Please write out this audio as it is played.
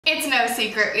It's no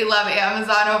secret, we love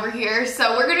Amazon over here.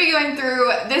 So we're gonna be going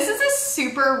through, this is a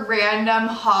super random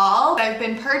haul. I've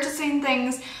been purchasing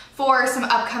things for some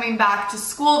upcoming back to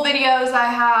school videos I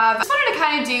have. I just wanted to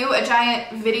kind of do a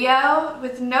giant video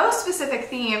with no specific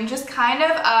theme, just kind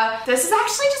of this is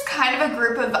actually just kind of a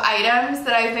group of items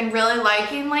that I've been really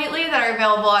liking lately that are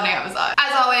available on Amazon.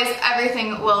 As always,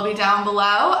 everything will be down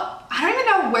below. I don't even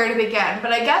know where to begin,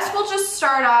 but I guess we'll just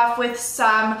start off with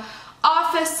some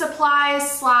office supplies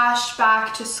slash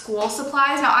back to school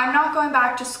supplies. Now, I'm not going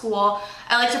back to school.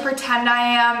 I like to pretend I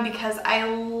am because I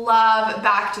love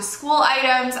back to school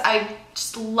items. I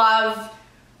just love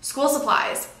school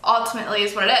supplies, ultimately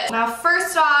is what it is. Now,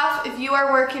 first off, if you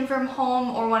are working from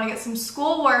home or want to get some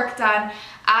school work done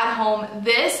at home,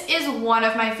 this is one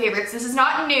of my favorites. This is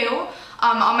not new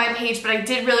on my page, but I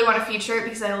did really want to feature it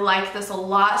because I like this a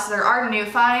lot. So there are new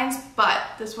finds, but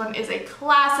this one is a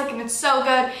classic and it's so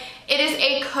good. It is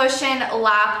a cushion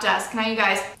lap desk. Now you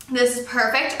guys, this is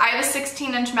perfect. I have a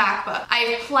 16-inch MacBook. I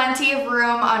have plenty of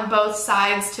room on both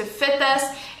sides to fit this.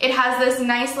 It has this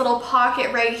nice little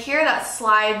pocket right here that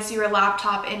slides your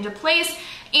laptop into place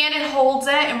and it holds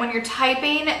it, and when you're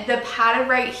typing, the padded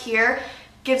right here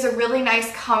gives a really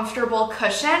nice comfortable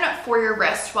cushion for your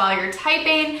wrist while you're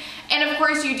typing. And of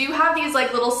course you do have these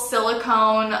like little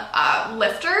silicone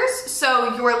lifters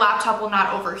so your laptop will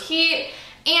not overheat.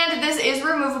 And this is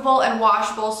removable and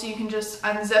washable, so you can just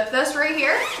unzip this right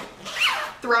here,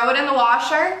 throw it in the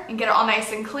washer, and get it all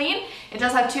nice and clean. It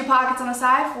does have two pockets on the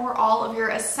side for all of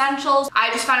your essentials. I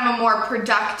just find I'm a more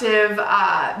productive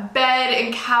bed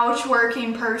and couch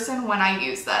working person when I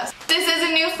use this. This is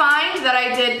a new find that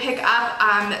I did pick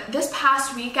up this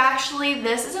past week actually.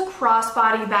 This is a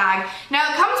crossbody bag.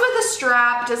 Now it comes with a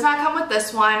strap, it does not come with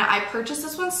this one. I purchased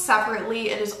this one separately.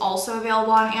 It is also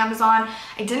available on Amazon.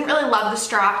 I didn't really love the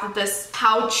strap that this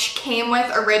pouch came with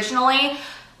originally.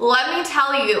 Let me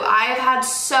tell you, I've had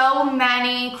so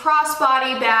many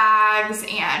crossbody bags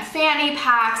and fanny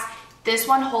packs. This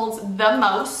one holds the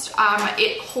most.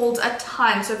 It holds a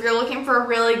ton. So if you're looking for a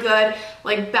really good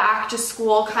like back to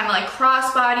school kind of like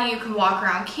crossbody you can walk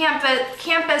around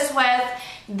campus with,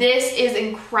 this is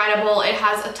incredible. It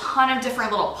has a ton of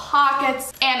different little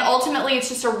pockets and ultimately it's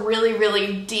just a really,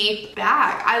 really deep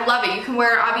bag. I love it. You can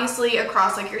wear it obviously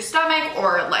across like your stomach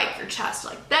or like your chest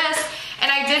like this.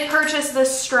 And I did purchase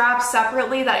this strap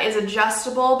separately that is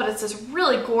adjustable, but it's this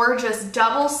really gorgeous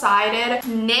double-sided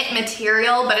knit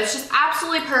material, but it's just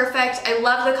absolutely perfect. I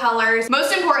love the colors.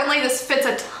 Most importantly, this fits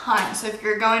a ton. So if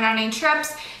you're going on any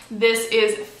trips, this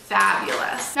is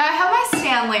fabulous. Now I have my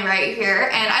Stanley right here,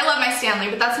 and I love my Stanley,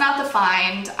 but that's not the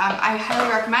find. I highly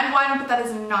recommend one, but that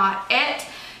is not it.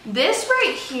 This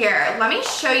right here, let me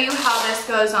show you how this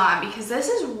goes on because this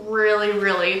is really,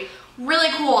 really, really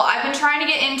cool. I've been trying to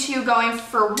get into going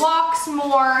for walks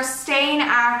more, staying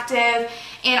active,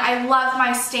 and I love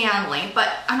my Stanley, but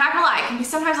I'm not gonna lie, it can be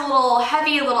sometimes a little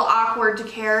heavy, a little awkward to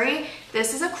carry.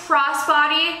 This is a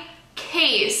crossbody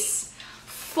case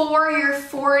for your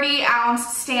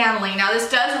 40-ounce Stanley. Now this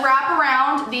does wrap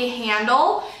around the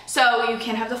handle, so you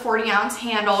can have the 40-ounce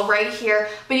handle right here,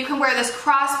 but you can wear this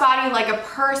crossbody like a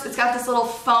purse. It's got this little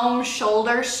foam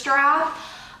shoulder strap.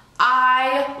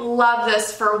 I love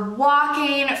this for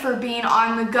walking, for being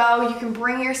on the go. You can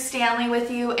bring your Stanley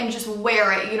with you and just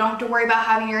wear it. You don't have to worry about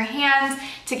having your hands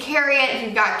to carry it. If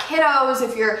you've got kiddos,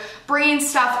 if you're bringing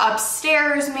stuff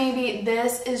upstairs maybe,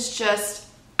 this is just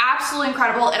absolutely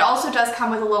incredible. It also does come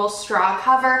with a little straw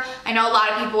cover. I know a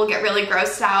lot of people get really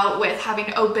grossed out with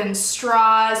having open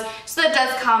straws, so that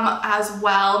does come as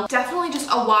well. Definitely just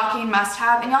a walking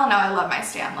must-have, and y'all know I love my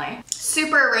Stanley.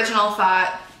 Super original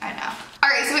thought, I know.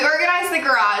 Alright, so we organized the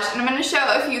garage, and I'm going to show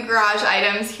a few garage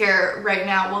items here right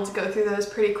now. We'll go through those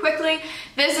pretty quickly.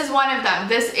 This is one of them.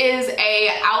 This is a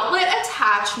outlet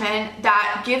attachment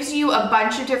that gives you a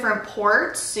bunch of different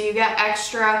ports, so you get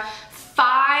extra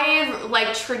 5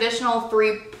 like traditional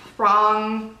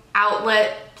 3-prong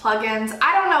outlet plugins.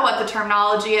 I don't know what the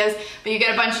terminology is, but you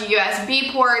get a bunch of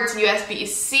USB ports,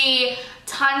 USB-C,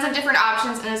 tons of different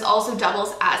options, and this also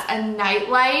doubles as a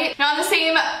nightlight. Now, on the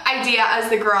same idea as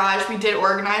the garage, we did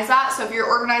organize that. So if you're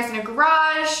organizing a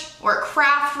garage or a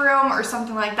craft room or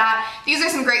something like that, these are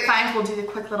some great finds. We'll do the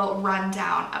quick little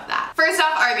rundown of that. First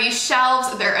off are these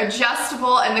shelves. They're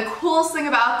adjustable, and the coolest thing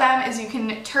about them is you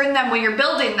can turn them, when you're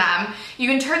building them, you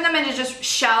can turn them into just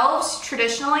shelves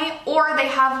traditionally, or they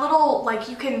have little, like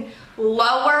you can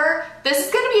lower, this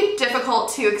is going to be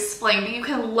difficult to explain, but you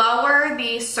can lower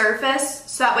the surface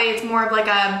so that way it's more of like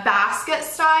a basket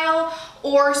style,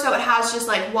 or so it has just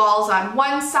like walls on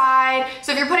one side.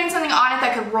 So if you're putting something on it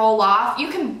that could roll off, you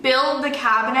can build the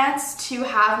cabinets to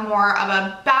have more of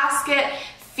a basket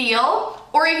feel,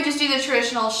 or you can just do the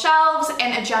traditional shelves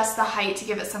and adjust the height to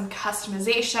give it some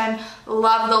customization.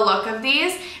 Love the look of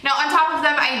these. Now on top of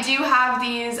them, I do have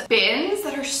these bins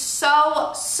that are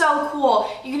so cool.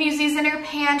 You can use these in your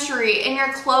pantry, in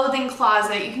your clothing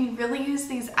closet. You can really use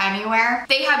these anywhere.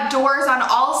 They have doors on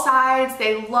all sides.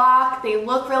 They lock, they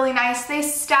look really nice. They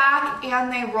stack and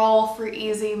they roll for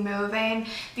easy moving.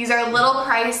 These are a little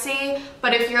pricey,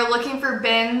 but if you're looking for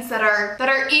bins that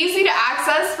are easy to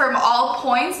access from all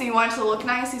points and you want it to look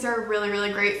nice, these are a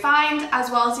really great find, as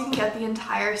well as you can get the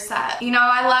entire set. You know,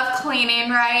 I love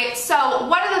cleaning, right? So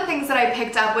one of the things that I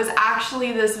picked up was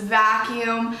actually this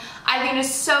vacuum. I think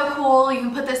it's so cool. You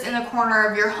can put this in the corner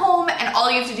of your home and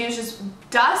all you have to do is just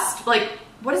dust, like,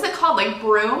 what is it called? Like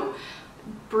broom?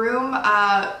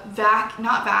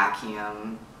 Not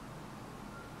vacuum.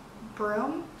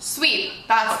 Broom? Sweep.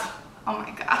 That's, oh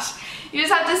my gosh. You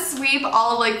just have to sweep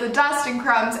all of like the dust and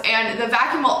crumbs and the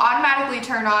vacuum will automatically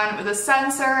turn on with a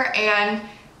sensor and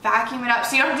vacuum it up.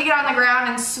 So you don't have to get on the ground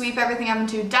and sweep everything up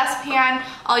into a dustpan.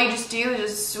 All you just do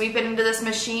is just sweep it into this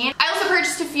machine. I also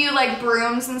purchased a few like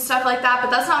brooms and stuff like that,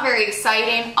 but that's not very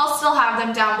exciting. I'll still have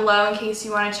them down below in case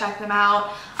you want to check them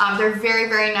out. They're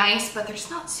very nice, but they're just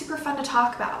not super fun to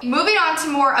talk about. Moving on to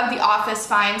more of the office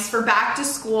finds for back to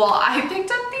school, I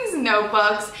picked up these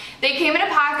notebooks. They came in a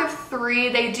pack of 3.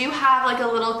 They do have like a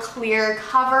little clear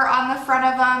cover on the front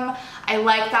of them. I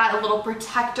like that, a little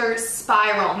protector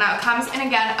spiral. Now it comes in,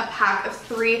 again, a pack of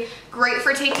 3. Great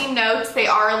for taking notes. They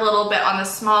are a little bit on the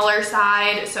smaller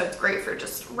side, so it's great for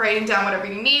just writing down whatever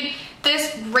you need.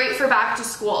 This, great for back to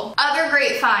school. Other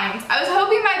great finds. I was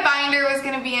hoping my binder was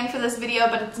gonna be in for this video,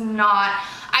 but it's not.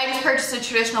 I just purchased a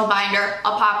traditional binder.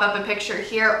 I'll pop up a picture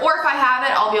here, or if I have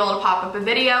it, I'll be able to pop up a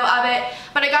video of it.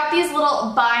 But I got these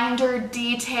little binder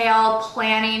detail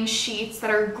planning sheets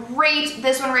that are great.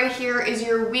 This one right here is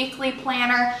your weekly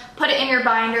planner. Put it in your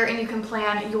binder and you can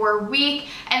plan your week.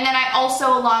 And then I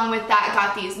also, along with that,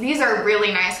 got these. These are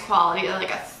really nice quality. They're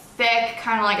like a thick,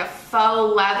 kind of like a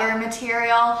faux leather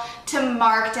material to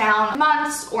mark down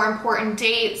months or important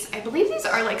dates. I believe these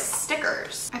are like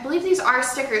stickers. I believe these are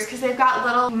stickers because they've got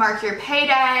little, mark your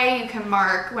payday, you can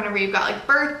mark whenever you've got like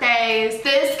birthdays.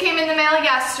 This came in the mail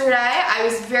yesterday. I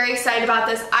was very excited about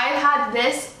this. I've had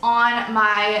this on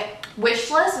my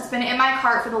wish list. It's been in my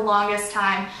cart for the longest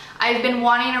time. I've been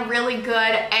wanting a really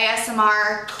good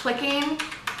ASMR clicking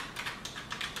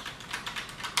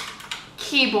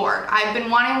keyboard. I've been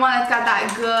wanting one that's got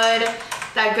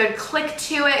that good click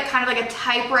to it, kind of like a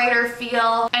typewriter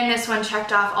feel. And this one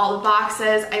checked off all the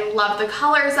boxes. I love the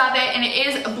colors of it, and it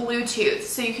is Bluetooth.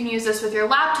 So you can use this with your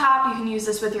laptop, you can use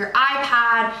this with your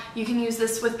iPad, you can use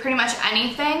this with pretty much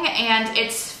anything, and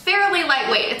it's fairly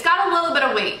lightweight. It's got a little bit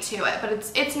of weight to it, but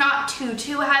it's not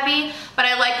too heavy, but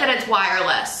I like that it's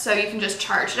wireless. So you can just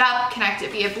charge it up, connect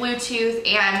it via Bluetooth,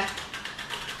 and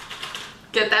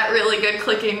get that really good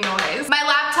clicking noise. My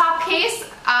laptop case,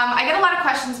 I get a lot of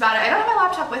questions about it. I don't have my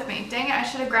laptop with me. Dang it, I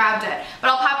should have grabbed it.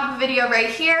 But I'll pop up a video right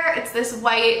here. It's this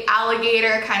white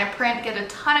alligator kind of print. Get a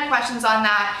ton of questions on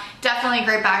that. Definitely a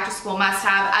great back to school must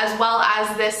have, as well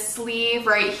as this sleeve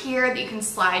right here that you can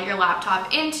slide your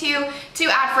laptop into to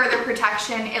add further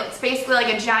protection. It's basically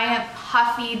like a giant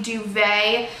puffy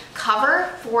duvet cover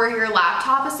for your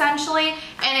laptop essentially,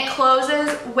 and it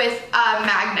closes with a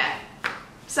magnet.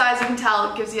 So as you can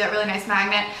tell, it gives you that really nice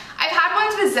magnet. I've had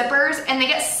ones with zippers and they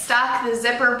get stuck, the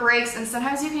zipper breaks, and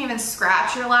sometimes you can even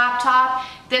scratch your laptop.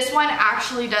 This one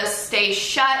actually does stay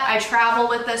shut. I travel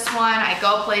with this one, I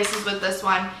go places with this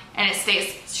one, and it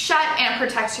stays shut and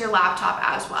protects your laptop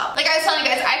as well. Like I was telling you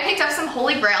guys, I picked up some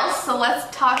Holy Grails, so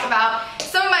let's talk about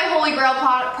some of my Holy Grail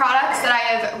products that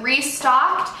I have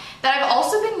restocked that I've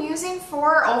also been using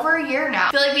for over a year now.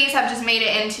 I feel like these have just made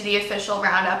it into the official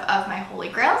roundup of my Holy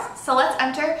Grails. So let's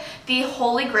enter the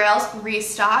Holy Grails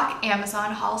Restock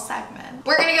Amazon haul segment.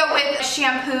 We're gonna go with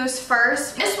shampoos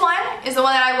first. This one is the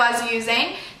one that I was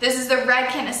using. This is the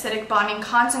Redken Acidic Bonding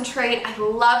Concentrate. I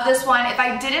love this one. If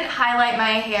I didn't highlight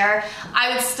my hair,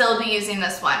 I would still be using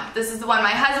this one. This is the one my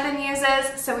husband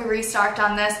uses, so we restocked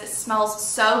on this. It smells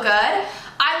so good.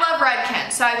 I love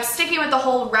Redken, so I'm sticking with the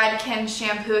whole Redken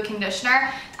shampoo and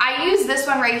conditioner. I use this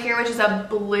one right here, which is a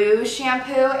blue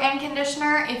shampoo and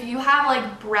conditioner. If you have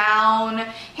like brown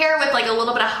hair with like a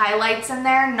little bit of highlights in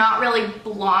there, not really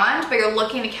blonde, but you're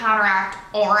looking to counteract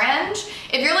orange.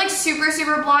 If you're like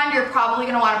super blonde, you're probably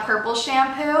gonna want a purple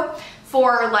shampoo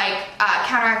for like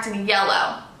counteracting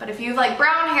yellow. But if you have like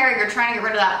brown hair, you're trying to get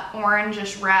rid of that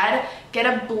orangish red, get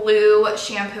a blue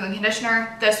shampoo and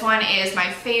conditioner. This one is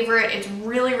my favorite. It's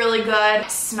really, really good.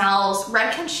 It smells,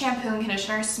 Redken shampoo and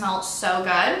conditioner smells so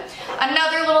good.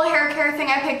 Another little hair care thing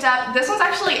I picked up. This one's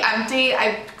actually empty.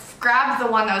 I grabbed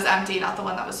the one that was empty, not the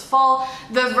one that was full.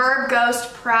 The Verb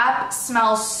Ghost Prep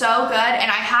smells so good,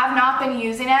 and I have not been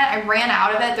using it. I ran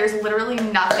out of it. There's literally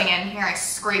nothing in here. I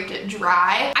scraped it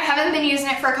dry. I haven't been using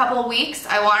it for a couple of weeks.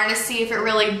 I wanted to see if it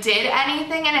really did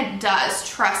anything, and it does.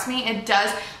 Trust me, it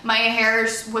does. My hair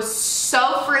was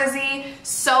so frizzy,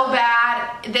 so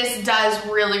bad. This does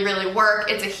really, really work.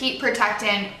 It's a heat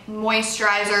protectant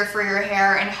moisturizer for your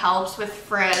hair and helps with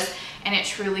frizz, and it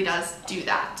truly does do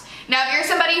that. Now, if you're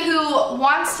somebody who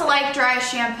wants to like dry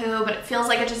shampoo, but it feels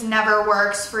like it just never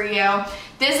works for you,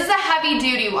 this is a heavy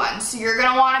duty one, so you're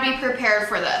gonna wanna be prepared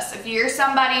for this. If you're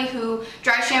somebody who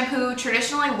dry shampoo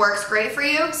traditionally works great for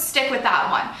you, stick with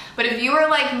that one. But if you are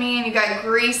like me and you got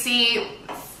greasy,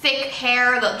 thick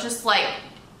hair that just like,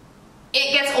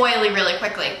 it gets oily really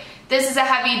quickly, this is a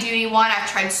heavy duty one. I've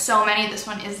tried so many. This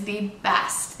one is the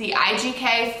best. The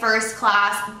IGK First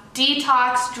Class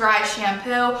Detox Dry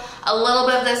Shampoo. A little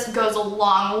bit of this goes a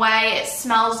long way. It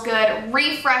smells good,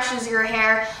 refreshes your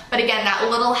hair. But again, that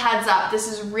little heads up,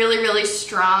 this is really, really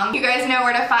strong. You guys know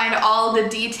where to find all the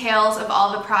details of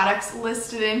all the products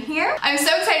listed in here. I'm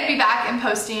so excited to be back and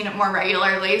posting more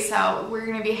regularly. So we're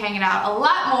gonna be hanging out a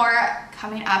lot more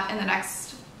coming up in the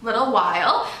next little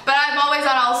while, but I'm always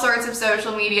on all sorts of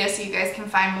social media, so you guys can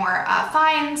find more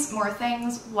finds, more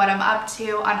things, what I'm up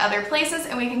to on other places,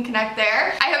 and we can connect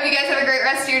there. I hope you guys have a great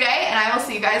rest of your day, and I will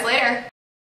see you guys later.